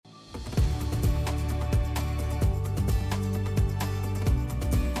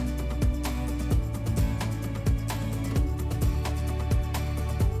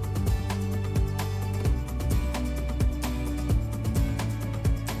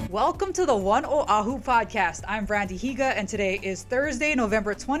Welcome to the One Oahu podcast. I'm Brandi Higa, and today is Thursday,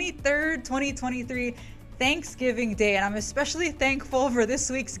 November 23rd, 2023, Thanksgiving Day. And I'm especially thankful for this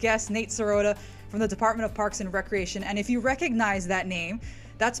week's guest, Nate Serota from the Department of Parks and Recreation. And if you recognize that name,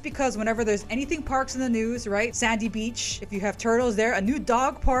 that's because whenever there's anything parks in the news, right? Sandy Beach, if you have turtles there, a new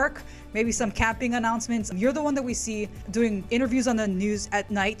dog park, maybe some camping announcements, you're the one that we see doing interviews on the news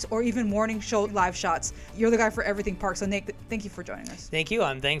at night or even morning show live shots. You're the guy for everything park. So Nate, thank you for joining us. Thank you.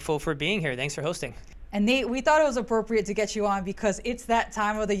 I'm thankful for being here. Thanks for hosting. And Nate, we thought it was appropriate to get you on because it's that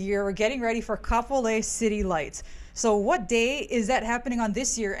time of the year. We're getting ready for Kapolei City Lights. So what day is that happening on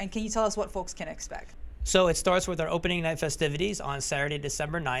this year? And can you tell us what folks can expect? So it starts with our opening night festivities on Saturday,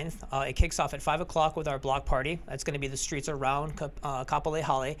 December 9th. It kicks off at 5 o'clock with our block party. That's going to be the streets around Kapolei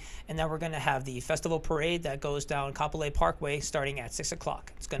Hale. And then we're going to have the festival parade that goes down Kapolei Parkway starting at 6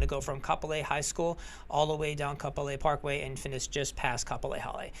 o'clock. It's going to go from Kapolei High School all the way down Kapolei Parkway and finish just past Kapolei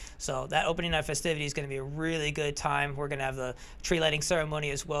Hale. So that opening night festivity is going to be a really good time. We're going to have the tree lighting ceremony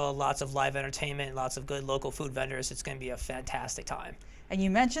as well, lots of live entertainment, lots of good local food vendors. It's going to be a fantastic time. And you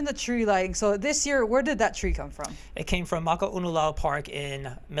mentioned the tree lighting. So this year, where did that tree come from? It came from Maka'unulau Park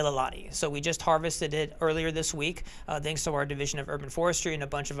in Mililani. So we just harvested it earlier this week, thanks to our Division of Urban Forestry and a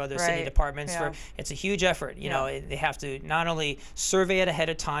bunch of other city departments. Yeah. It's a huge effort. You know, they have to not only survey it ahead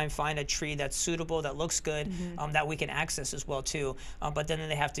of time, find a tree that's suitable, that looks good, that we can access as well too. But then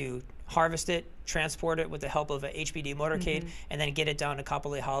they have to harvest it, transport it with the help of a HPD motorcade, and then get it down to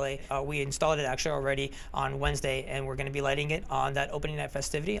Kapolei Hale. We installed it actually already on Wednesday, and we're going to be lighting it on that opening night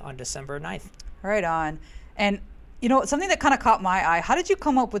festivity on December 9th. Right on. And you know, something that kind of caught my eye, how did you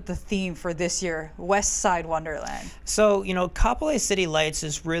come up with the theme for this year, West Side Wonderland? So, you know, Kapolei City Lights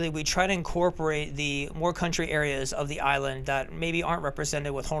is really, we try to incorporate the more country areas of the island that maybe aren't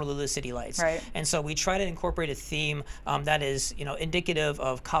represented with Honolulu City Lights. Right. And so we try to incorporate a theme that is, you know, indicative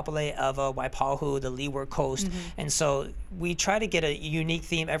of Kapolei, Ewa, Waipahu, the Leeward Coast. And so we try to get a unique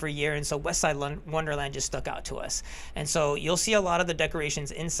theme every year. And so West Side Wonderland just stuck out to us. And so you'll see a lot of the decorations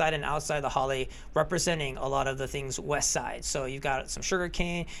inside and outside the Hale representing a lot of the things west side. So you've got some sugar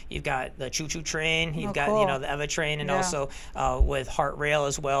cane, you've got the choo-choo train, you've got cool. you know, the Ewa train, and also with Heart Rail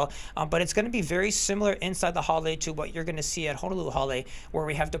as well. But it's going to be very similar inside the Hale to what you're going to see at Honolulu Hale, where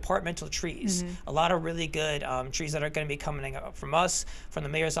we have departmental trees. A lot of really good trees that are going to be coming up from us, from the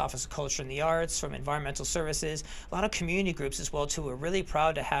Mayor's Office of Culture and the Arts, from Environmental Services, a lot of community groups as well too. We're really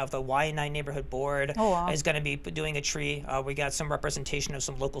proud to have the Y9 Neighborhood Board is going to be doing a tree. We got some representation of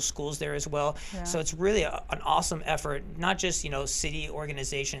some local schools there as well. So it's really an awesome effort, not just, you know, city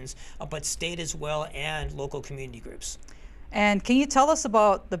organizations, but state as well and local community groups. And can you tell us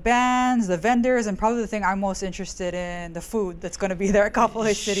about the bands, the vendors, and probably the thing I'm most interested in, the food that's going to be there at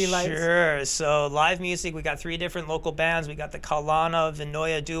Kapolei City Lights? Sure. So live music, we got 3 different local bands. We got the Kaulana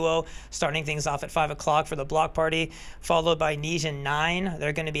Vinoya duo starting things off at 5 o'clock for the block party, followed by Nijin 9.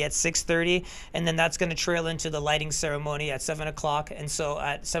 They're going to be at 6:30, and then that's going to trail into the lighting ceremony at 7 o'clock. And so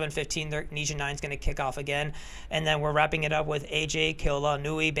at 7:15, Nijin 9 is going to kick off again. And then we're wrapping it up with AJ Keola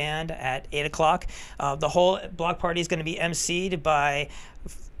Nui Band at 8 o'clock. The whole block party is going to be MC'd by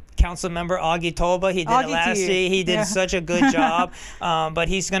Council Member Augie Toba. He did it last year. He did such a good job. But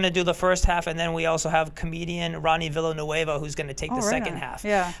he's going to do the first half, and then we also have comedian Ronnie Villanueva who's going to take the second half.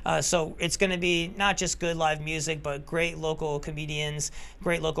 So it's going to be not just good live music, but great local comedians,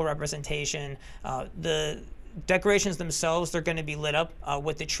 great local representation. The decorations themselves, they're going to be lit up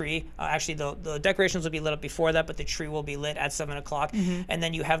with the tree. Actually, the decorations will be lit up before that, but the tree will be lit at 7 o'clock. And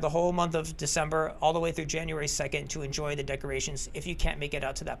then you have the whole month of December all the way through January 2nd to enjoy the decorations if you can't make it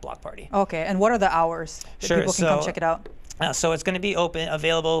out to that block party. Okay, and what are the hours that people can come check it out? So it's going to be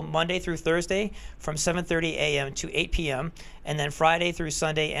available Monday through Thursday from 7:30 a.m. to 8 p.m. and then Friday through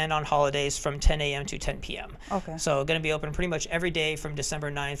Sunday and on holidays from 10 a.m. to 10 p.m. Okay. So going to be open pretty much every day from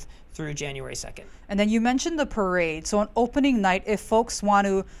December 9th through January 2nd. And then you mentioned the parade. So on opening night, if folks want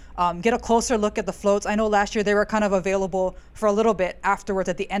to get a closer look at the floats, I know last year they were kind of available for a little bit afterwards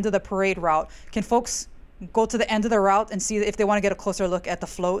at the end of the parade route. Can folks go to the end of the route and see if they want to get a closer look at the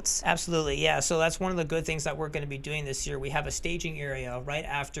floats? Absolutely, yeah. So that's one of the good things that we're going to be doing this year. We have a staging area right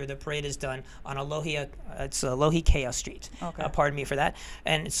after the parade is done on Lohikea Street. Okay. Pardon me for that.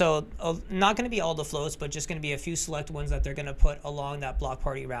 And so not going to be all the floats, but just going to be a few select ones that they're going to put along that block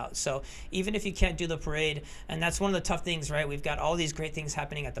party route. So even if you can't do the parade, and that's one of the tough things, right? We've got all these great things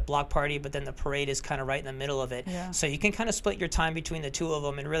happening at the block party, but then the parade is kind of right in the middle of it. So you can kind of split your time between the two of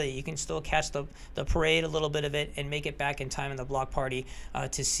them, and really you can still catch the parade little bit of it and make it back in time in the block party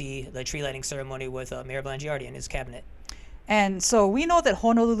to see the tree lighting ceremony with Mayor Blangiardi and his cabinet. And so we know that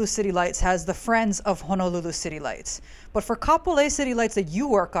Honolulu City Lights has the Friends of Honolulu City Lights. But for Kapolei City Lights that you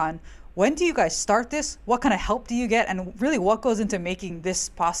work on, when do you guys start this? What kind of help do you get? And really, what goes into making this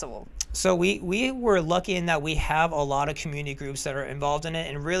possible? So we were lucky in that we have a lot of community groups that are involved in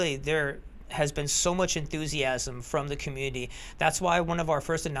it, and really there has been so much enthusiasm from the community. That's why one of our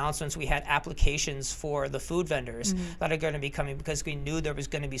first announcements, we had applications for the food vendors that are going to be coming, because we knew there was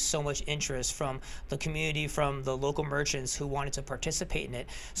going to be so much interest from the community, from the local merchants who wanted to participate in it.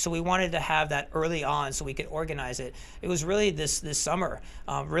 So we wanted to have that early on so we could organize it. It was really this summer.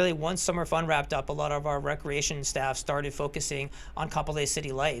 Really, once summer fun wrapped up, a lot of our recreation staff started focusing on Kapolei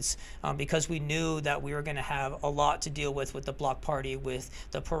City Lights because we knew that we were going to have a lot to deal with the block party, with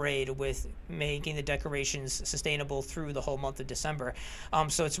the parade, with making the decorations sustainable through the whole month of December.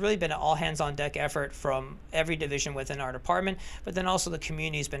 So it's really been an all hands on deck effort from every division within our department, but then also the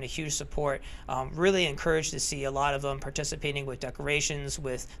community has been a huge support. Really encouraged to see a lot of them participating with decorations,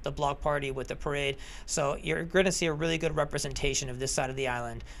 with the block party, with the parade. So you're going to see a really good representation of this side of the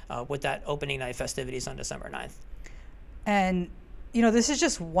island with that opening night festivities on December 9th. And this is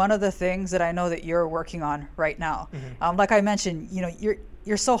just one of the things that I know that you're working on right now. Like I mentioned,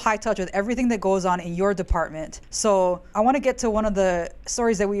 you're so high touch with everything that goes on in your department. So I want to get to one of the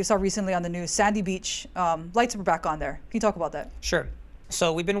stories that we saw recently on the news. Sandy Beach, lights were back on there. Can you talk about that? Sure.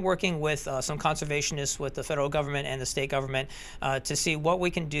 So we've been working with some conservationists with the federal government and the state government to see what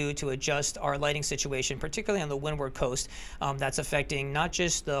we can do to adjust our lighting situation, particularly on the windward coast, that's affecting not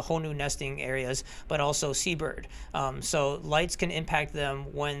just the Honu nesting areas, but also seabird. So lights can impact them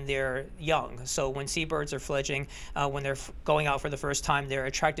when they're young. So when seabirds are fledging, when they're going out for the first time, they're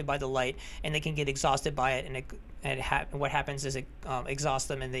attracted by the light and they can get exhausted by it, and what happens is it exhausts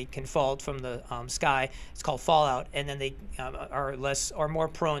them and they can fall from the sky. It's called fallout, and then they are more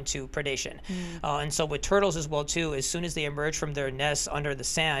prone to predation. And so with turtles as well too, as soon as they emerge from their nests under the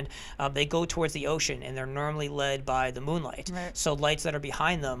sand, they go towards the ocean, and they're normally led by the moonlight. Right. So lights that are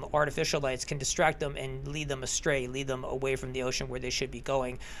behind them, artificial lights, can distract them and lead them astray, lead them away from the ocean where they should be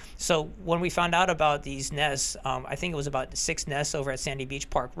going. So when we found out about these nests, I think it was about 6 nests over at Sandy Beach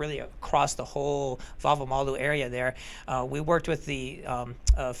Park, really across the whole Vavamalu area there. We worked with the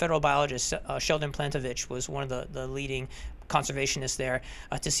federal biologist, Sheldon Plantovich was one of the leading conservationists there,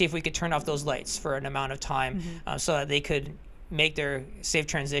 to see if we could turn off those lights for an amount of time so that they could make their safe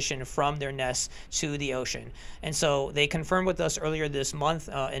transition from their nests to the ocean. And so they confirmed with us earlier this month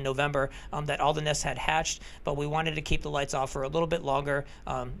in November that all the nests had hatched, but we wanted to keep the lights off for a little bit longer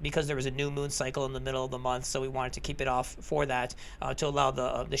because there was a new moon cycle in the middle of the month, so we wanted to keep it off for that to allow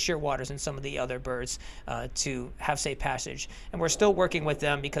the shearwaters and some of the other birds to have safe passage. And we're still working with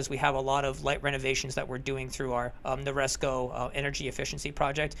them because we have a lot of light renovations that we're doing through our Noresco energy efficiency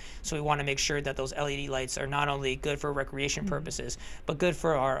project. So we want to make sure that those LED lights are not only good for recreation purposes, but good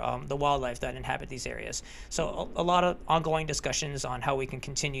for our the wildlife that inhabit these areas. So a lot of ongoing discussions on how we can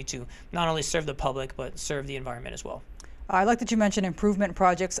continue to not only serve the public, but serve the environment as well. I like that you mentioned improvement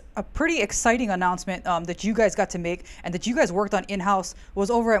projects. A pretty exciting announcement that you guys got to make and that you guys worked on in-house was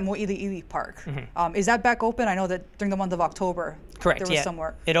over at Mo'ili'ili Park. Is that back open? I know that during the month of October, correct, there was some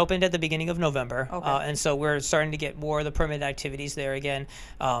work. It opened at the beginning of November, Okay. And so we're starting to get more of the permitted activities there again.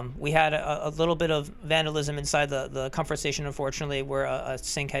 We had a little bit of vandalism inside the comfort station, unfortunately, where a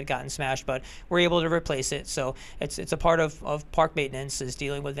sink had gotten smashed, but we're able to replace it. So it's a part of park maintenance, is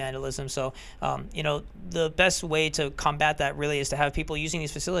dealing with vandalism. So the best way to combat that really is to have people using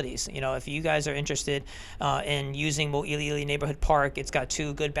these facilities. If you guys are interested in using Mo'ili'ili Neighborhood Park, it's got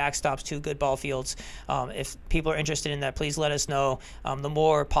 2 good backstops, 2 good ball fields. If people are interested in that, please let us know. The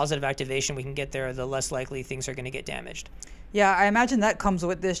more positive activation we can get there, the less likely things are going to get damaged. Yeah, I imagine that comes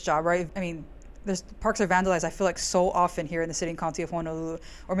with this job, right? I mean, there's parks are vandalized, I feel like, so often here in the city and county of Honolulu.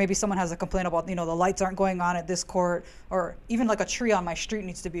 Or maybe someone has a complaint about, the lights aren't going on at this court, or even like a tree on my street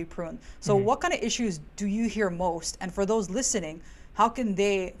needs to be pruned. So what kind of issues do you hear most? And for those listening, how can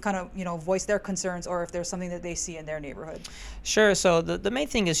they kind of, voice their concerns, or if there's something that they see in their neighborhood? Sure. So the main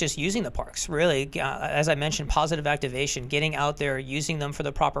thing is just using the parks, really. As I mentioned, positive activation, getting out there, using them for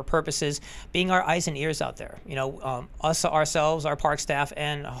the proper purposes, being our eyes and ears out there. Us ourselves, our park staff,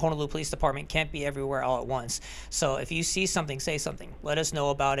 and Honolulu Police Department can't be everywhere all at once. So if you see something, say something. Let us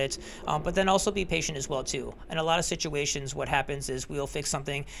know about it. But then also be patient as well, too. In a lot of situations, what happens is we'll fix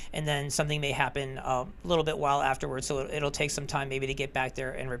something, and then something may happen a little bit while afterwards. So it'll take some time maybe maybe to get back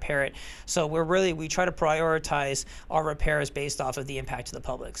there and repair it. So we try to prioritize our repairs based off of the impact to the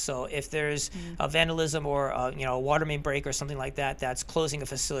public. So if there's a vandalism or a water main break or something like that that's closing a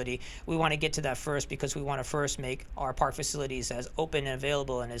facility, we want to get to that first, because we want to first make our park facilities as open and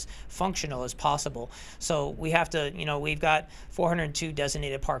available and as functional as possible. So we have to, we've got 402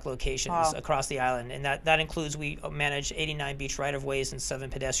 designated park locations across the island, and that includes, we manage 89 beach right-of-ways and 7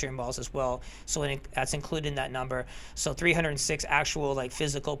 pedestrian malls as well. So that's included in that number. So 306 actual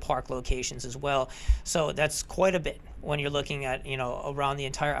physical park locations as well. So that's quite a bit when you're looking at around the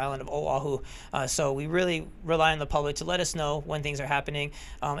entire island of Oahu. So we really rely on the public to let us know when things are happening.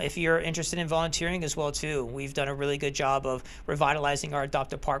 If you're interested in volunteering as well too, we've done a really good job of revitalizing our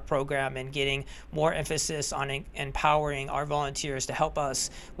Adopt a Park program and getting more emphasis on empowering our volunteers to help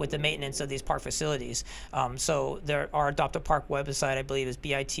us with the maintenance of these park facilities. So our Adopt a Park website, I believe, is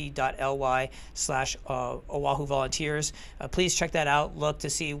bit.ly/Oahu volunteers. Please check that out. Look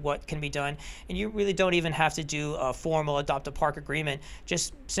to see what can be done. And you really don't even have to do a formal Adopt a Park agreement.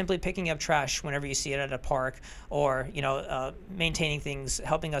 Just simply picking up trash whenever you see it at a park, or maintaining things,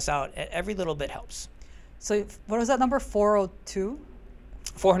 helping us out. Every little bit helps. So what was that number? 402?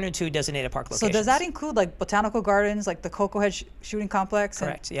 402 designated park locations. So does that include botanical gardens, like the Koko Head Shooting Complex?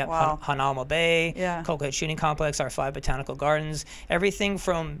 Correct. Yeah. Wow. Hanauma Bay, Yeah. Koko Head Shooting Complex, our 5 botanical gardens. Everything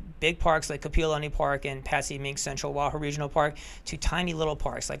from big parks like Kapiolani Park and Patsy Mink Central Oahu Regional Park to tiny little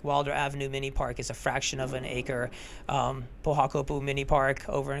parks like Wilder Avenue Mini Park is a fraction of an acre. Pohakopu Mini Park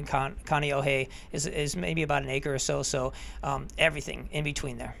over in Kaneohe is maybe about an acre or so. So everything in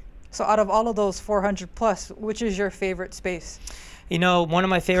between there. So out of all of those 400 plus, which is your favorite space? One of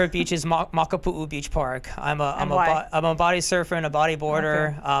my favorite beaches, Makapu'u Beach Park. I'm a body surfer and a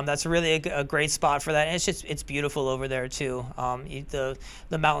bodyboarder. Okay. That's really a great spot for that. And it's beautiful over there too. The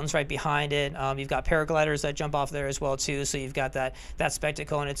mountains right behind it. You've got paragliders that jump off there as well too. So you've got that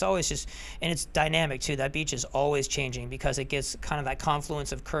spectacle, and it's always it's dynamic too. That beach is always changing because it gets kind of that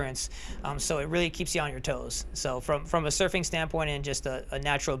confluence of currents. So it really keeps you on your toes. So from a surfing standpoint and just a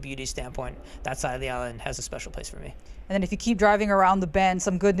natural beauty standpoint, that side of the island has a special place for me. And then if you keep driving around the bend,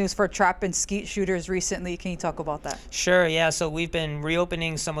 some good news for trap and skeet shooters recently. Can you talk about that? Sure, yeah. So we've been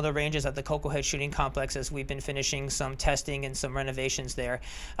reopening some of the ranges at the Koko Head Shooting Complex as we've been finishing some testing and some renovations there.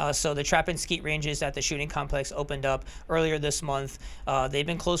 So the trap and skeet ranges at the shooting complex opened up earlier this month. They've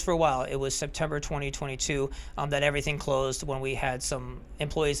been closed for a while. It was September 2022 that everything closed when we had some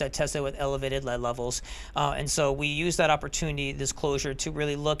employees that tested with elevated lead levels. And so we used that opportunity, this closure, to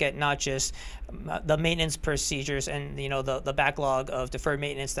really look at not just the maintenance procedures and the backlog of deferred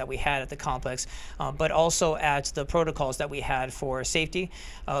maintenance that we had at the complex, but also at the protocols that we had for safety,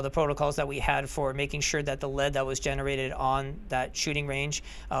 the protocols that we had for making sure that the lead that was generated on that shooting range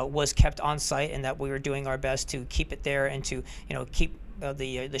was kept on site, and that we were doing our best to keep it there and to keep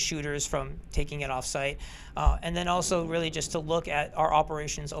the shooters from taking it off site, and then also really just to look at our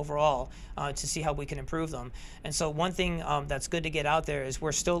operations overall to see how we can improve them. And so one thing that's good to get out there is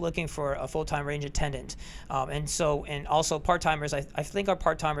we're still looking for a full-time range attendant, and also part-timers. I think our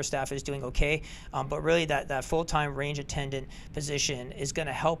part-timer staff is doing okay, but really that full-time range attendant position is going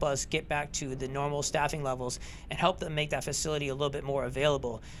to help us get back to the normal staffing levels and help them make that facility a little bit more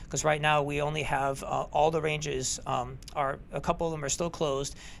available, because right now we only have all the ranges are a couple of them are still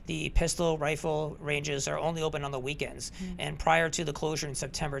closed. The pistol rifle ranges are only open on the weekends, and prior to the closure in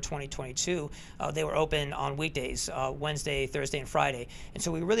September 2022, they were open on weekdays, Wednesday, Thursday, and Friday. And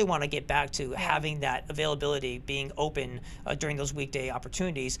so we really want to get back to having that availability being open during those weekday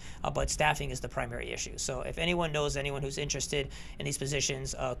opportunities, but staffing is the primary issue. So if anyone knows anyone who's interested in these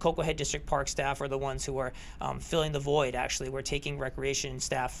positions, Koko Head District Park staff are the ones who are filling the void. Actually, we're taking recreation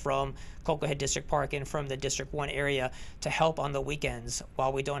staff from Koko Head District Park and from the District 1 area to help on the weekends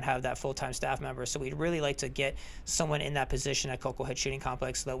while we don't have that full-time staff member. So we'd really like to get someone in that position at Koko Head Shooting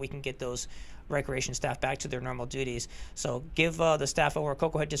Complex so that we can get those recreation staff back to their normal duties. So give the staff over at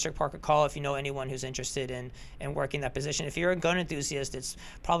Koko Head District Park a call if you know anyone who's interested in working that position. If you're a gun enthusiast, it's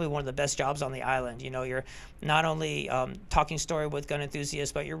probably one of the best jobs on the island. You're not only talking story with gun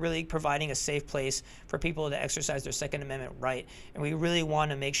enthusiasts, but you're really providing a safe place for people to exercise their Second Amendment right. And we really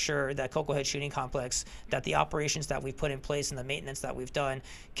want to make sure that Koko Head Shooting Complex, that the operations that we've put in place and the maintenance that we've done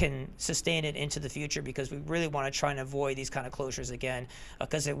can sustain it into the future, because we really want to try and avoid these kind of closures again,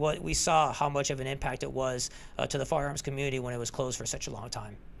 because we saw how much of an impact it was to the firearms community when it was closed for such a long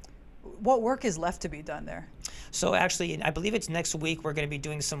time. What work is left to be done there? So actually, I believe it's next week, we're going to be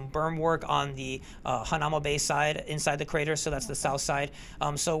doing some berm work on the Hanauma Bay side, inside the crater, so that's the south side.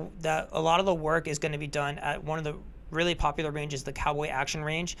 So that a lot of the work is going to be done at one of the really popular range is the Cowboy Action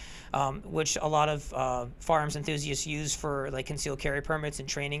Range, which a lot of firearms enthusiasts use for like concealed carry permits and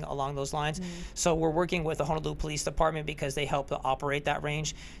training along those lines. So we're working with the Honolulu Police Department because they help to operate that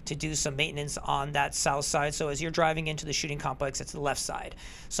range to do some maintenance on that south side. So as you're driving into the shooting complex, it's the left side.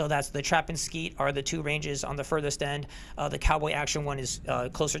 So that's the Trap and Skeet are the two ranges on the furthest end. The Cowboy Action one is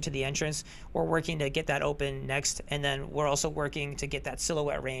closer to the entrance. We're working to get that open next, and then we're also working to get that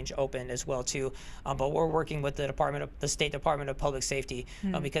Silhouette range open as well too. But we're working with the State Department of Public Safety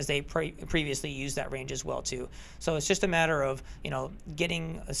because they previously used that range as well too. So it's just a matter of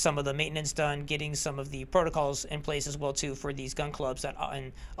getting some of the maintenance done, getting some of the protocols in place as well too for these gun clubs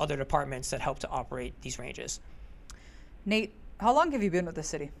and other departments that help to operate these ranges. Nate, how long have you been with the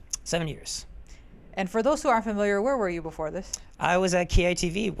city? 7 years. And for those who aren't familiar, where were you before this? I was at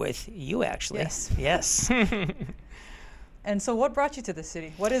KITV with you, actually. Yes. Yes. And so what brought you to the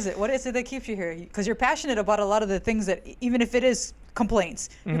city? What is it? What is it that keeps you here? Because you're passionate about a lot of the things that, even if it is complaints,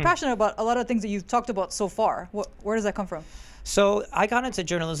 you're passionate about a lot of things that you've talked about so far. Where does that come from? So I got into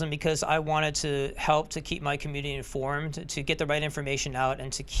journalism because I wanted to help to keep my community informed, to get the right information out,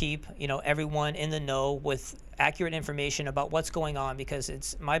 and to keep everyone in the know with accurate information about what's going on, because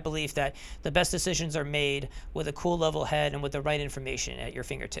it's my belief that the best decisions are made with a cool level head and with the right information at your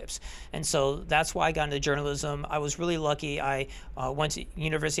fingertips. And so that's why I got into journalism. I was really lucky. I went to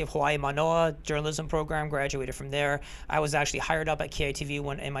University of Hawaii Manoa journalism program, graduated from there. I was actually hired up at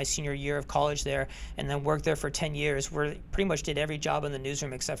KITV in my senior year of college there, and then worked there for 10 years where pretty much did every job in the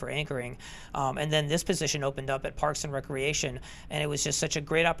newsroom except for anchoring. And then this position opened up at Parks and Recreation, and it was just such a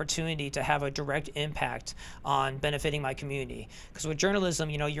great opportunity to have a direct impact on benefiting my community. Because with journalism,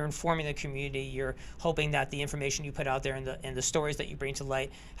 you're informing the community, you're hoping that the information you put out there and the stories that you bring to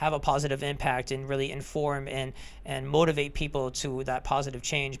light have a positive impact and really inform and motivate people to that positive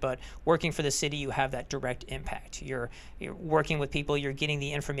change. But working for the city, you have that direct impact. You're working with people, you're getting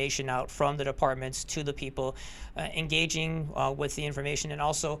the information out from the departments to the people, engaging with the information, and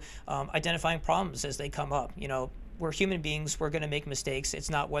also identifying problems as they come up. We're human beings, we're going to make mistakes.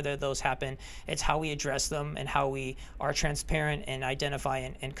 It's not whether those happen, it's how we address them and how we are transparent and identify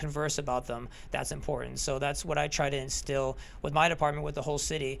and converse about them. That's important. So that's what I try to instill with my department, with the whole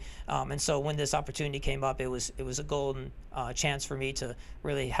city. And so when this opportunity came up, it was a golden chance for me to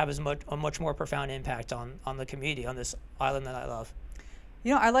really have a much more profound impact on the community, on this island that I love.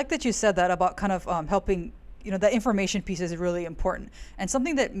 I like that you said that about kind of helping, the information piece is really important. And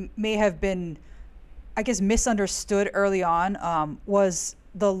something that may have been, I guess, misunderstood early on was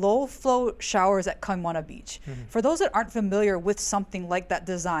the low flow showers at Kaimana Beach. For those that aren't familiar with something like that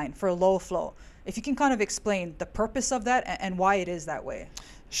design for low flow, if you can kind of explain the purpose of that and why it is that way.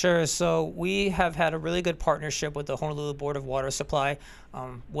 Sure. So we have had a really good partnership with the Honolulu Board of Water Supply.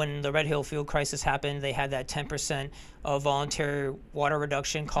 When the Red Hill Field crisis happened, they had that 10% of voluntary water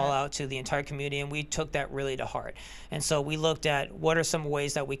reduction call out to the entire community, and we took that really to heart. And so we looked at what are some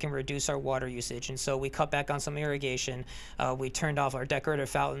ways that we can reduce our water usage. And so we cut back on some irrigation. We turned off our decorative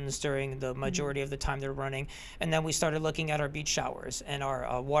fountains during the majority of the time they're running. And then we started looking at our beach showers and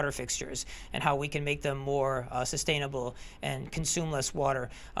our water fixtures and how we can make them more sustainable and consume less water.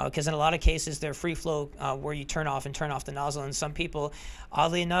 Because in a lot of cases, they're free flow where you turn off the nozzle. And some people,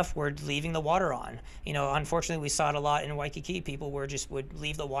 oddly enough, were leaving the water on. Unfortunately, we saw it a lot in Waikiki. People would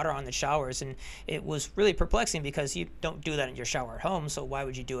leave the water on the showers, and it was really perplexing because you don't do that in your shower at home. So why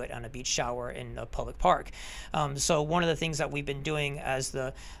would you do it on a beach shower in a public park? So one of the things that we've been doing as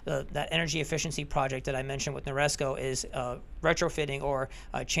that energy efficiency project that I mentioned with Noresco is retrofitting or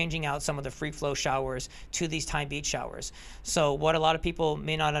changing out some of the free flow showers to these time beach showers. So what a lot of people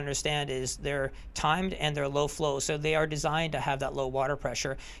may not understand is they're timed and they're low flow. So they are designed to have that low water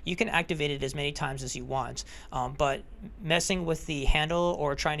pressure. You can activate it as many times as you want, but messing with the handle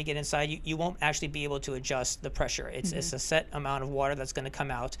or trying to get inside, you won't actually be able to adjust the pressure. It's a set amount of water that's going to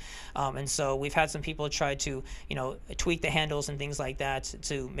come out. And so we've had some people try to, tweak the handles and things like that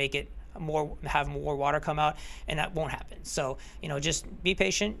to make it have more water come out, and that won't happen. So just be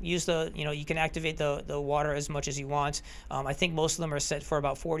patient, use you can activate the water as much as you want. I think most of them are set for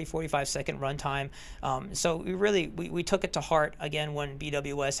about 40-45 second run time. So we took it to heart again when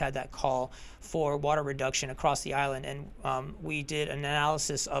BWS had that call for water reduction across the island, and we did an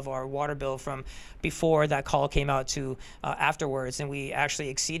analysis of our water bill from before that call came out to afterwards, and we actually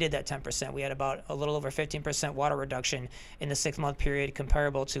exceeded that 10%. We had about a little over 15% water reduction in the 6-month period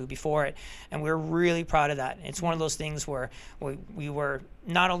comparable to before it, and we're really proud of that. It's one of those things where we were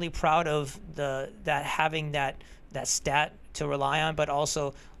not only proud of having that stat to rely on, but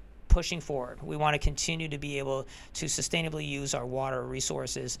also pushing forward. We want to continue to be able to sustainably use our water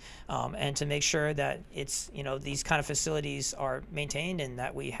resources, and to make sure that it's, these kind of facilities are maintained and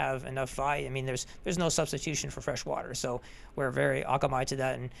that we have enough value. I mean, there's no substitution for fresh water. So we're very akamai to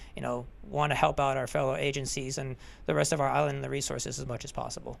that, and, want to help out our fellow agencies and the rest of our island and the resources as much as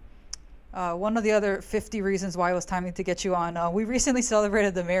possible. One of the other 50 reasons why it was timing to get you on, we recently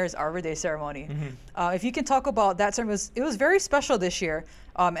celebrated the Mayor's Arbor Day ceremony. If you can talk about that ceremony, it was very special this year,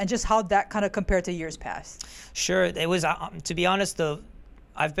 and just how that kind of compared to years past. Sure. It was, to be honest,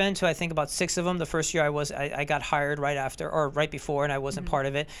 I've been to, I think, about 6 of them. The first year I got hired right before, and I wasn't part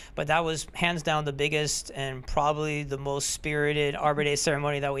of it. But that was hands down the biggest and probably the most spirited Arbor Day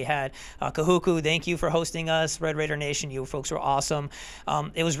ceremony that we had. Kahuku, thank you for hosting us. Red Raider Nation, you folks were awesome.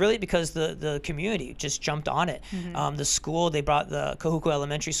 It was really because the community just jumped on it. The school, they brought the Kahuku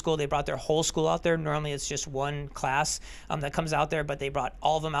Elementary School, they brought their whole school out there. Normally it's just one class that comes out there, but they brought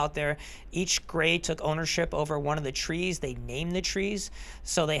all of them out there. Each grade took ownership over one of the trees. They named the trees.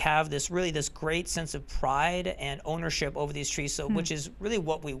 So they have this great sense of pride and ownership over these trees. So which is really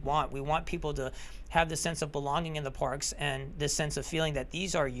what we want. We want people to have this sense of belonging in the parks and this sense of feeling that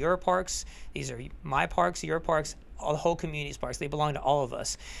these are your parks, these are my parks, your parks, all the whole community's parks. They belong to all of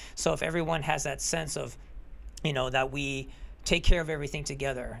us. So if everyone has that sense of, that we take care of everything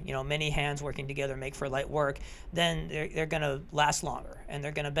together, many hands working together make for light work, then they're going to last longer, and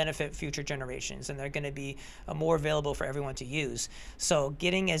they're going to benefit future generations, and they're going to be more available for everyone to use. So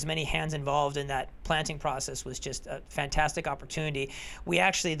getting as many hands involved in that planting process was just a fantastic opportunity. We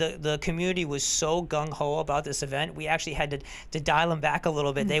actually, the community was so gung-ho about this event, we actually had to dial them back a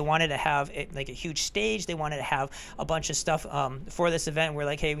little bit. They wanted to have a huge stage. They wanted to have a bunch of stuff for this event. We're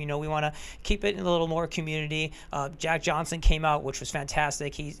like, hey, we want to keep it a little more community. Jack Johnson came out, which was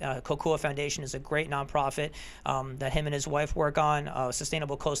fantastic. Kokua Foundation is a great nonprofit that him and his wife work on.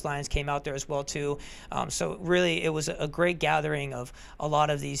 Sustainable Coastlines came out there as well too. So really, it was a great gathering of a lot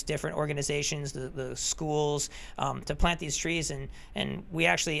of these different organizations, the schools, to plant these trees. And we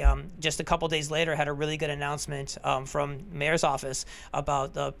actually just a couple days later had a really good announcement from Mayor's office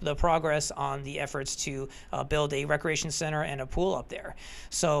about the progress on the efforts to build a recreation center and a pool up there.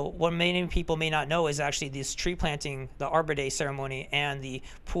 So what many people may not know is actually this tree planting, the Arbor Day ceremony, and the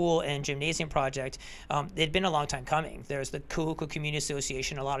pool and gymnasium project, it'd been a long time coming. There's the Kahuku Community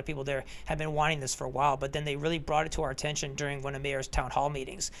Association. A lot of people there have been wanting this for a while, but then they really brought it to our attention during one of Mayor's town hall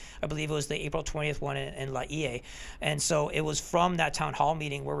meetings. I believe it was the April 20th one in Laie. And so it was from that town hall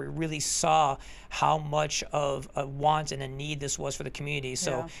meeting where we really saw how much of a want and a need this was for the community.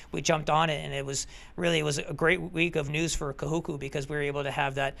 So we jumped on it, and it was a great week of news for Kahuku, because we were able to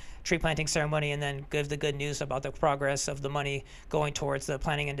have that tree planting ceremony and then give the good news about the progress of the money going towards the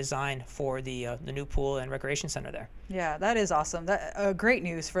planning and design for the new pool and recreation center there. Yeah, that is awesome. That great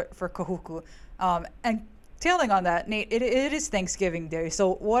news for Kahuku. And tailing on that, Nate, it is Thanksgiving Day.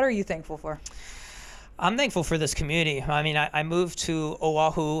 So what are you thankful for? I'm thankful for this community. I mean, I moved to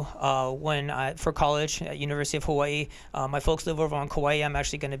Oahu for college at University of Hawaii. My folks live over on Kauai. I'm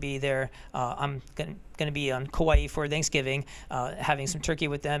actually going to be there. I'm going to be on Kauai for Thanksgiving, having some turkey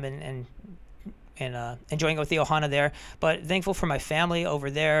with them and enjoying it with the ohana there. But thankful for my family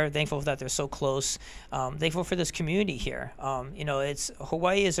over there. Thankful that they're so close. Thankful for this community here.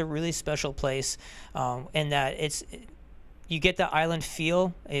 Hawaii is a really special place, in that you get the island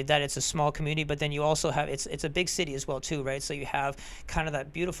feel, that it's a small community, but then you also have, it's a big city as well too, right? So you have kind of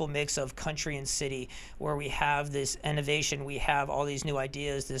that beautiful mix of country and city, where we have this innovation, we have all these new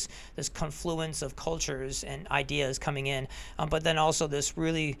ideas, this confluence of cultures and ideas coming in, but then also this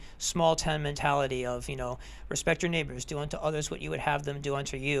really small town mentality of, respect your neighbors, do unto others what you would have them do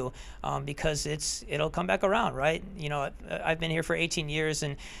unto you, because it'll come back around, right? I've been here for 18 years,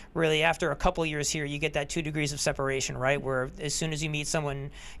 and really after a couple years here, you get that 2 degrees of separation, right? Where as soon as you meet someone,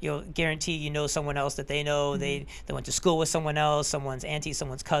 you'll guarantee someone else that they know. They went to school with someone else, someone's auntie,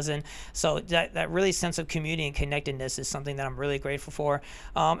 someone's cousin. So that really sense of community and connectedness is something that I'm really grateful for.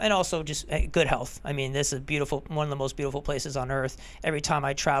 And also just good health. I mean, this is beautiful, one of the most beautiful places on earth. Every time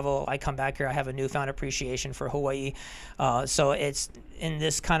I travel, I come back here, I have a newfound appreciation for Hawaii. So it's in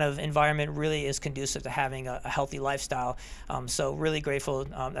this kind of environment really is conducive to having a healthy lifestyle. So really grateful.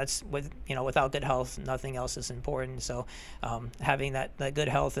 That's without good health, nothing else is important. So having that good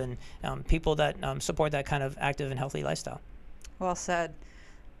health and people that support that kind of active and healthy lifestyle. Well said.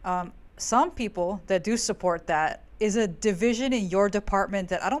 Some people that do support that is a division in your department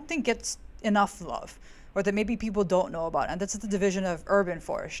that I don't think gets enough love, or that maybe people don't know about, and that's the division of urban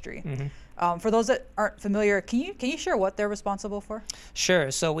forestry. For those that aren't familiar, can you share what they're responsible for?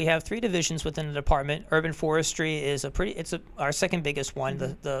 Sure. So we have 3 divisions within the department. Urban forestry is our second biggest one.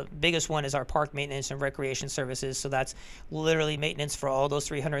 The biggest one is our park maintenance and recreation services. So that's literally maintenance for all those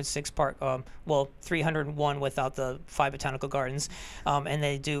 306 301 without the 5 botanical gardens. And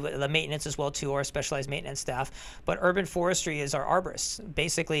they do the maintenance as well too, our specialized maintenance staff. But urban forestry is our arborists.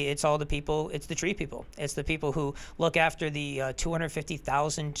 Basically, it's all the people, it's the tree people. It's the people who look after the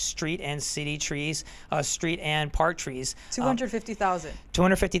 250,000 street and city trees, street and park trees. 250,000.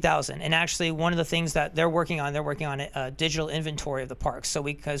 250,000. And actually, one of the things that they're working on a digital inventory of the parks. So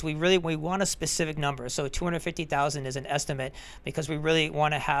because we want a specific number. So 250,000 is an estimate because we really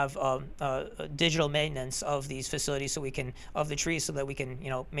want to have digital maintenance of these facilities of the trees so that we can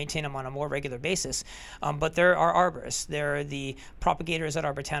maintain them on a more regular basis. But there are arborists. They're the propagators at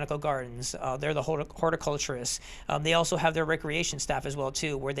our botanical gardens. They're the horticulturists. They also have their recreation staff as well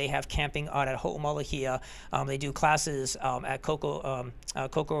too, where they have camping out at Ho'omalahia. They do classes at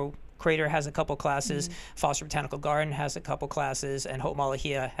Koko Crater has a couple classes, Foster Botanical Garden has a couple classes, and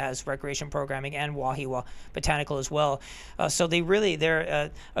Ho'omalahia has recreation programming, and Wahiwa Botanical as well. So they're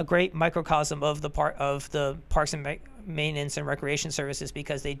a great microcosm of the parks and maintenance and recreation services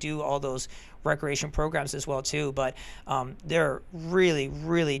because they do all those recreation programs as well too. But they're really,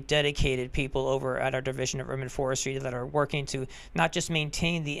 really dedicated people over at our division of urban forestry that are working to not just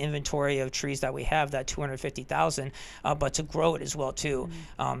maintain the inventory of trees that we have, that 250,000, but to grow it as well too.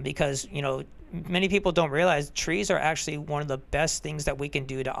 Because many people don't realize trees are actually one of the best things that we can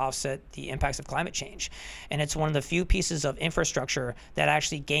do to offset the impacts of climate change. And it's one of the few pieces of infrastructure that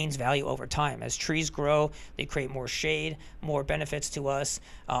actually gains value over time. As trees grow, they create more shade, more benefits to us.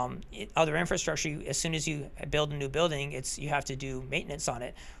 Other infrastructure, as soon as you build a new building, you have to do maintenance on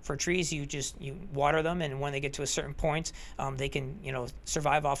it. For trees, you water them, and when they get to a certain point, they can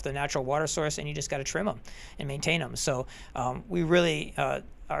survive off the natural water source, and you just got to trim them and maintain them. So we really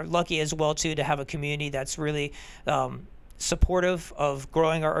are lucky as well too to have a community that's really supportive of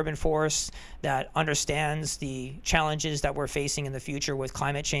growing our urban forests, that understands the challenges that we're facing in the future with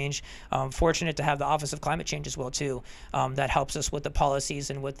climate change. Fortunate to have the Office of Climate Change as well too, that helps us with the policies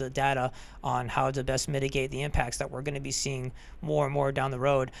and with the data on how to best mitigate the impacts that we're going to be seeing more and more down the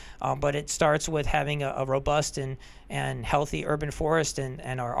road. But it starts with having a robust and healthy urban forest,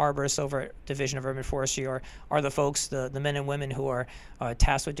 and our arborists over at Division of Urban Forestry are the folks, the men and women who are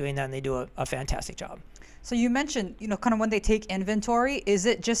tasked with doing that, and they do a fantastic job. So you mentioned, kind of when they take inventory, is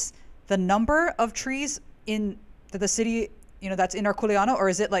it just the number of trees in the city, that's in our Kuleana, or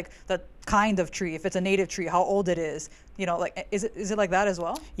is it like the kind of tree, if it's a native tree, how old it is? Is it like that as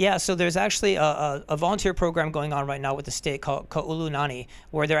well? Yeah, so there's actually a volunteer program going on right now with the state called Ka'ulunani,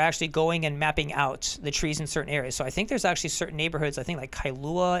 where they're actually going and mapping out the trees in certain areas. So I think there's actually certain neighborhoods, I think like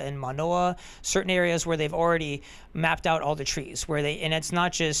Kailua and Manoa, certain areas where they've already mapped out all the trees, and it's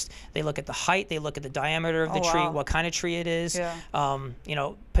not just, they look at the height, they look at the diameter of the tree, what kind of tree it is,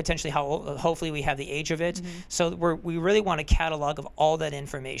 potentially hopefully we have the age of it. So we really want a catalog of all that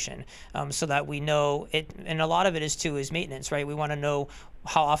information, so that we know it, and a lot of it is maintenance, right? We want to know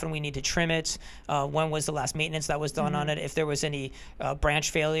how often we need to trim it, when was the last maintenance that was done on it, if there was any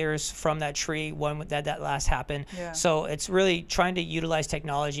branch failures from that tree, when that last happened. So it's really trying to utilize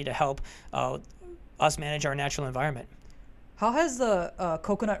technology to help us manage our natural environment. How has the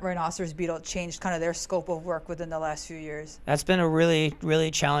coconut rhinoceros beetle changed kind of their scope of work within the last few years? That's been a really, really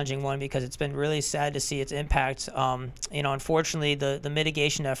challenging one because it's been really sad to see its impact. Unfortunately, the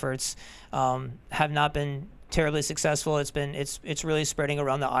mitigation efforts have not been terribly successful. It's really spreading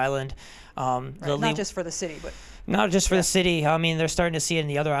around the island. Not just for the city, but not just for the city. I mean, they're starting to see it in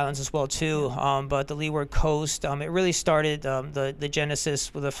the other islands as well too. But the Leeward Coast, it really started, the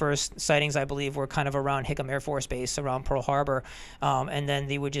genesis with the first sightings, I believe, were kind of around Hickam Air Force Base, around Pearl Harbor, and then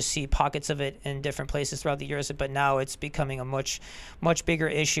they would just see pockets of it in different places throughout the years. But now it's becoming a much bigger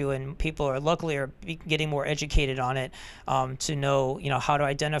issue, and people are getting more educated on it, to know how to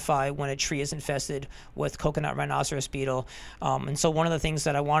identify when a tree is infested with coconut rhinoceros beetle. And so one of the things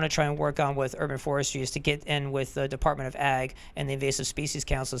that I want to try and work on with urban forestry is to get in with the Department of Ag and the Invasive Species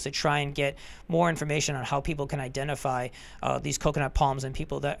Councils to try and get more information on how people can identify these coconut palms and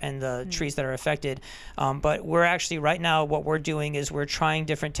the trees that are affected. But we're actually right now, what we're doing is we're trying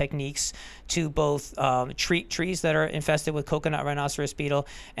different techniques to both treat trees that are infested with coconut rhinoceros beetle,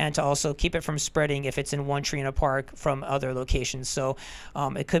 and to also keep it from spreading if it's in one tree in a park from other locations. So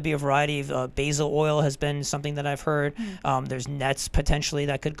it could be a variety of basil oil has been something that I've heard. There's nets potentially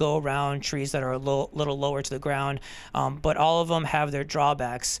that could go around trees that are a little lower to the ground. But all of them have their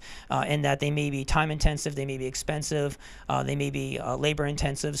drawbacks in that they may be time intensive, they may be expensive, they may be labor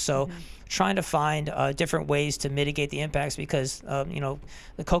intensive. So trying to find different ways to mitigate the impacts, because the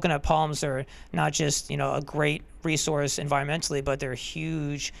coconut palms are not just a great resource environmentally, but they're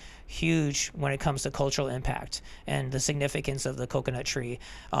huge when it comes to cultural impact and the significance of the coconut tree.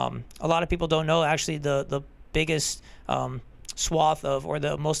 A lot of people don't know actually the biggest swath of, or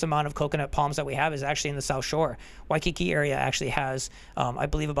the most amount of coconut palms that we have is actually in the South Shore. Waikiki area actually has, I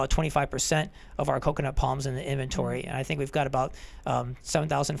believe, about 25% of our coconut palms in the inventory. And I think we've got about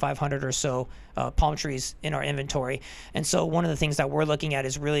 7,500 or so palm trees in our inventory. And so one of the things that we're looking at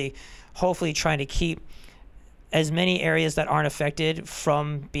is really hopefully trying to keep as many areas that aren't affected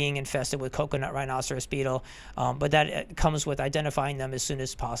from being infested with coconut rhinoceros beetle, but that comes with identifying them as soon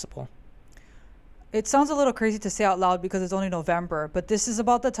as possible. It sounds a little crazy to say out loud because it's only November, but this is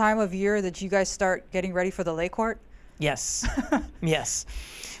about the time of year that you guys start getting ready for the lake court? Yes. Yes.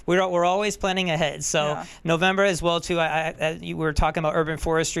 We're always planning ahead. So November as well too. You were talking about urban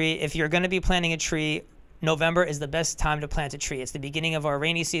forestry. If you're going to be planting a tree, November is the best time to plant a tree. It's the beginning of our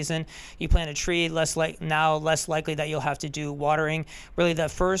rainy season. You plant a tree, less likely that you'll have to do watering. Really, the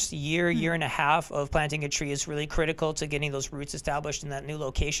first year and a half of planting a tree is really critical to getting those roots established in that new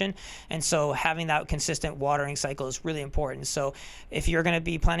location. And so having that consistent watering cycle is really important. So if you're going to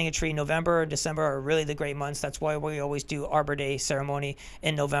be planting a tree, November, December are really the great months. That's why we always do Arbor Day ceremony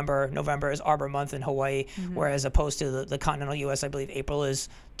in November. November is Arbor Month in Hawaii, whereas opposed to the continental U.S., I believe April is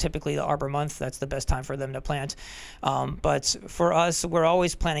typically the Arbor Month. That's the best time for them to plant. But for us, we're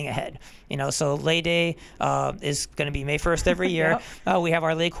always planning ahead. So Lay Day is going to be May 1st every year. We have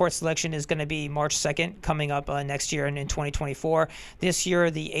our lake court selection is going to be March 2nd coming up next year and in 2024. This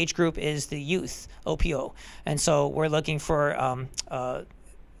year, the age group is the youth, OPO. And so we're looking for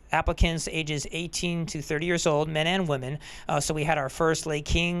applicants ages 18 to 30 years old, men and women. So we had our first Lay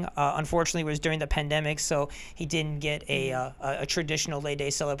King. Unfortunately, it was during the pandemic, so he didn't get a traditional Lay Day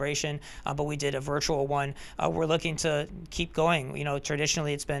celebration, but we did a virtual one. We're looking to keep going.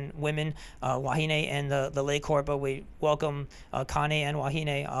 Traditionally it's been women, Wahine, and the Lay Court, but we welcome Kane and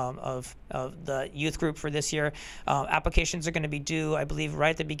Wahine of the youth group for this year. Applications are going to be due, I believe,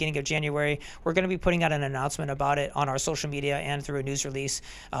 right at the beginning of January. We're going to be putting out an announcement about it on our social media and through a news release.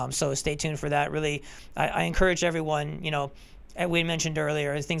 So stay tuned for that. Really, I encourage everyone, we mentioned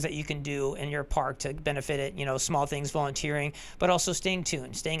earlier, things that you can do in your park to benefit it, small things, volunteering, but also staying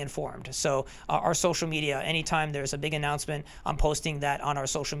tuned, staying informed. So our social media, anytime there's a big announcement, I'm posting that on our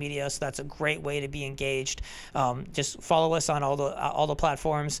social media. So that's a great way to be engaged. Just follow us on all the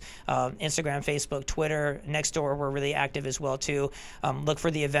platforms, Instagram, Facebook, Twitter, Nextdoor. We're really active as well too. Look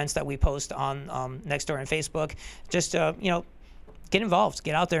for the events that we post on Nextdoor and Facebook. Just, get involved,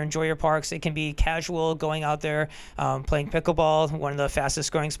 get out there, enjoy your parks. It can be casual, going out there, playing pickleball, one of the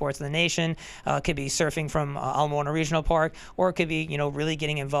fastest growing sports in the nation. It could be surfing from Ala Moana Regional Park, or it could be, really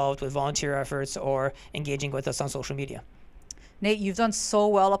getting involved with volunteer efforts or engaging with us on social media. Nate, you've done so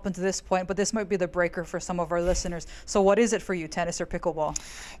well up until this point, but this might be the breaker for some of our listeners. So what is it for you, tennis or pickleball?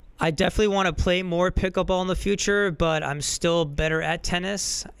 I definitely want to play more pickleball in the future, but I'm still better at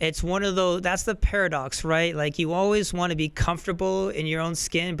tennis. It's one of those, that's the paradox, right? Like, you always want to be comfortable in your own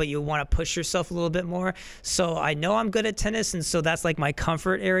skin, but you want to push yourself a little bit more. So I know I'm good at tennis, and so that's like my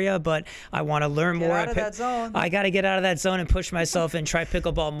comfort area, but I want to learn more. Get out of that zone. I got to get out of that zone and push myself and try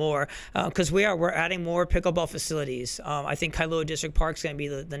pickleball more, because we're adding more pickleball facilities. I think Kailua District Park is going to be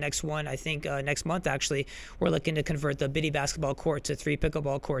the next one. I think next month, actually, we're looking to convert the Biddy basketball court to 3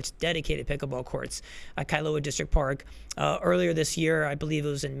 pickleball courts, dedicated pickleball courts at Kailua District Park. Earlier this year, I believe it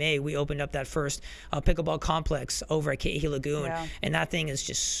was in May, we opened up that first pickleball complex over at Ke'ihi Lagoon, and that thing is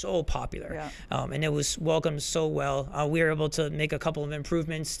just so popular. And it was welcomed so well. We were able to make a couple of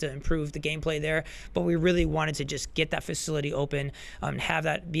improvements to improve the gameplay there, but we really wanted to just get that facility open and have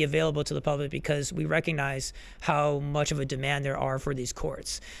that be available to the public, because we recognize how much of a demand there are for these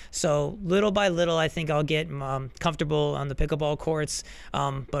courts. So little by little, I think I'll get comfortable on the pickleball courts,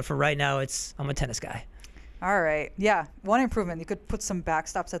 but for right now, I'm a tennis guy. All right. Yeah. One improvement, you could put some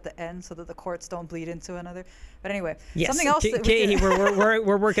backstops at the end so that the courts don't bleed into another. But anyway, something else.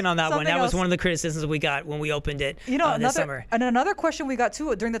 We're working on that one. That was one of the criticisms we got when we opened it this summer. And another question we got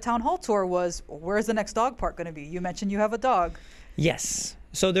too during the town hall tour was, where's the next dog park going to be? You mentioned you have a dog. Yes.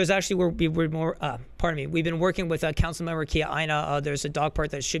 So there's actually we're more we've been working with Councilmember Kia Aina. There's a dog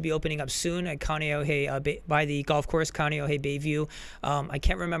park that should be opening up soon at Kaneohe by the golf course, Kaneohe Bayview. I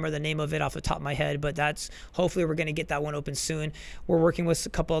can't remember the name of it off the top of my head, but hopefully we're going to get that one open soon. We're working with a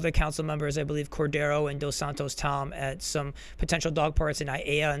couple other council members, I believe Cordero and Dos Santos Tom, at some potential dog parks in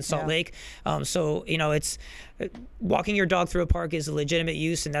Aiea and Salt Lake. So it's walking your dog through a park is a legitimate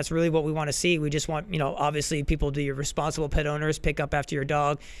use, and that's really what we want to see. We just want, obviously people to be responsible pet owners, pick up after your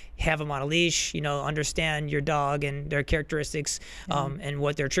dog, have them on a leash, understand your dog and their characteristics, and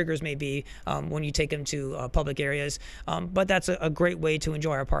what their triggers may be when you take them to public areas. But that's a great way to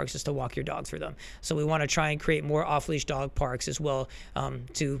enjoy our parks, is to walk your dog through them. So we want to try and create more off-leash dog parks as well,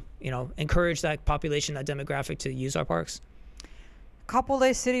 to encourage that population, that demographic, to use our parks.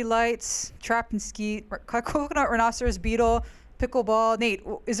 Kapolei City Lights, Trap and Skeet, Coconut Rhinoceros Beetle, Pickleball. Nate,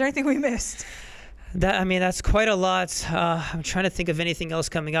 is there anything we missed? That's quite a lot. I'm trying to think of anything else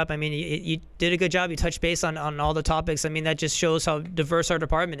coming up. You did a good job. You touched base on all the topics. That just shows how diverse our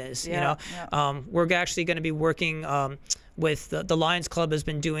department is. We're actually going to be working with the Lions Club has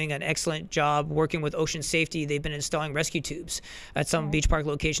been doing an excellent job working with Ocean Safety. They've been installing rescue tubes at some beach park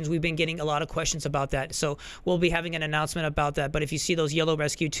locations. We've been getting a lot of questions about that. So we'll be having an announcement about that. But if you see those yellow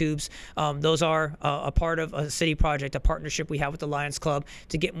rescue tubes, those are a part of a city project, a partnership we have with the Lions Club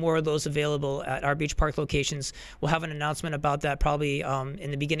to get more of those available at our beach park locations. We'll have an announcement about that probably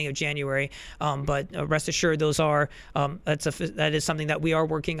in the beginning of January. But rest assured, those are that is something that we are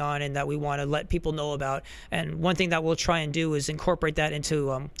working on and that we want to let people know about. And one thing that we'll try and do is incorporate that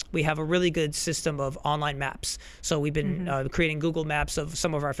into we have a really good system of online maps. So we've been creating Google Maps of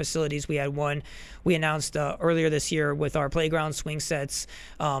some of our facilities. We had one we announced earlier this year with our playground swing sets,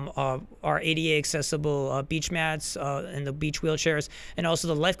 our ADA accessible beach mats and the beach wheelchairs, and also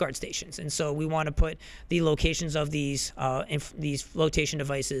the lifeguard stations. And so we want to put the locations of these flotation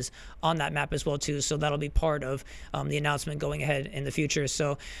devices on that map as well too. So that'll be part of the announcement going ahead in the future.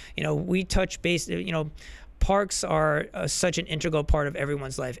 So we touch base. Parks are such an integral part of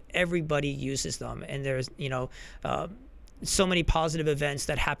everyone's life. Everybody uses them, and there's so many positive events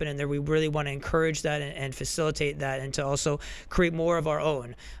that happen in there. We really want to encourage that and facilitate that, and to also create more of our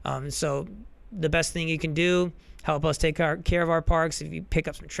own. So the best thing you can do, help us take care of our parks. If you pick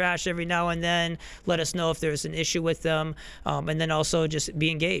up some trash every now and then, let us know if there's an issue with them. And then also just be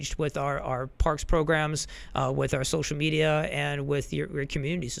engaged with our parks programs, with our social media, and with your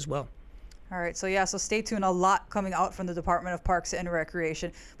communities as well. All right, so stay tuned. A lot coming out from the Department of Parks and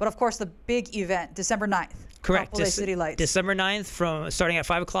Recreation. But of course, the big event, December 9th. Correct. Kapolei City Lights. December 9th, starting at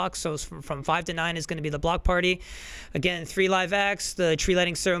 5 o'clock. So from 5 to 9 is going to be the block party. Again, 3 live acts. The tree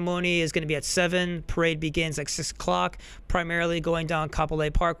lighting ceremony is going to be at 7. Parade begins at 6 o'clock, primarily going down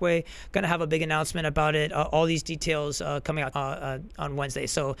Kapolei Parkway. Going to have a big announcement about it. All these details coming out on Wednesday.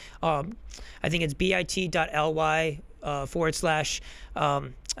 So I think it's bit.ly /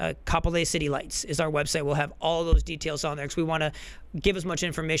 Kapolei City Lights is our website. We'll have all those details on there because we want to give as much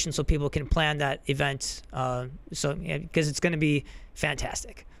information so people can plan that event. Because it's going to be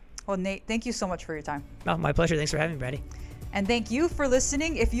fantastic. Well, Nate, thank you so much for your time. Oh, my pleasure. Thanks for having me, Brandi. And thank you for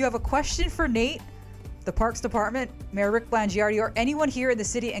listening. If you have a question for Nate, the Parks Department, Mayor Rick Blangiardi, or anyone here in the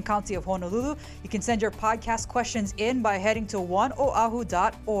city and county of Honolulu, you can send your podcast questions in by heading to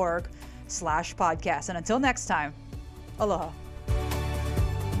oneoahu.org/podcast. And until next time, aloha.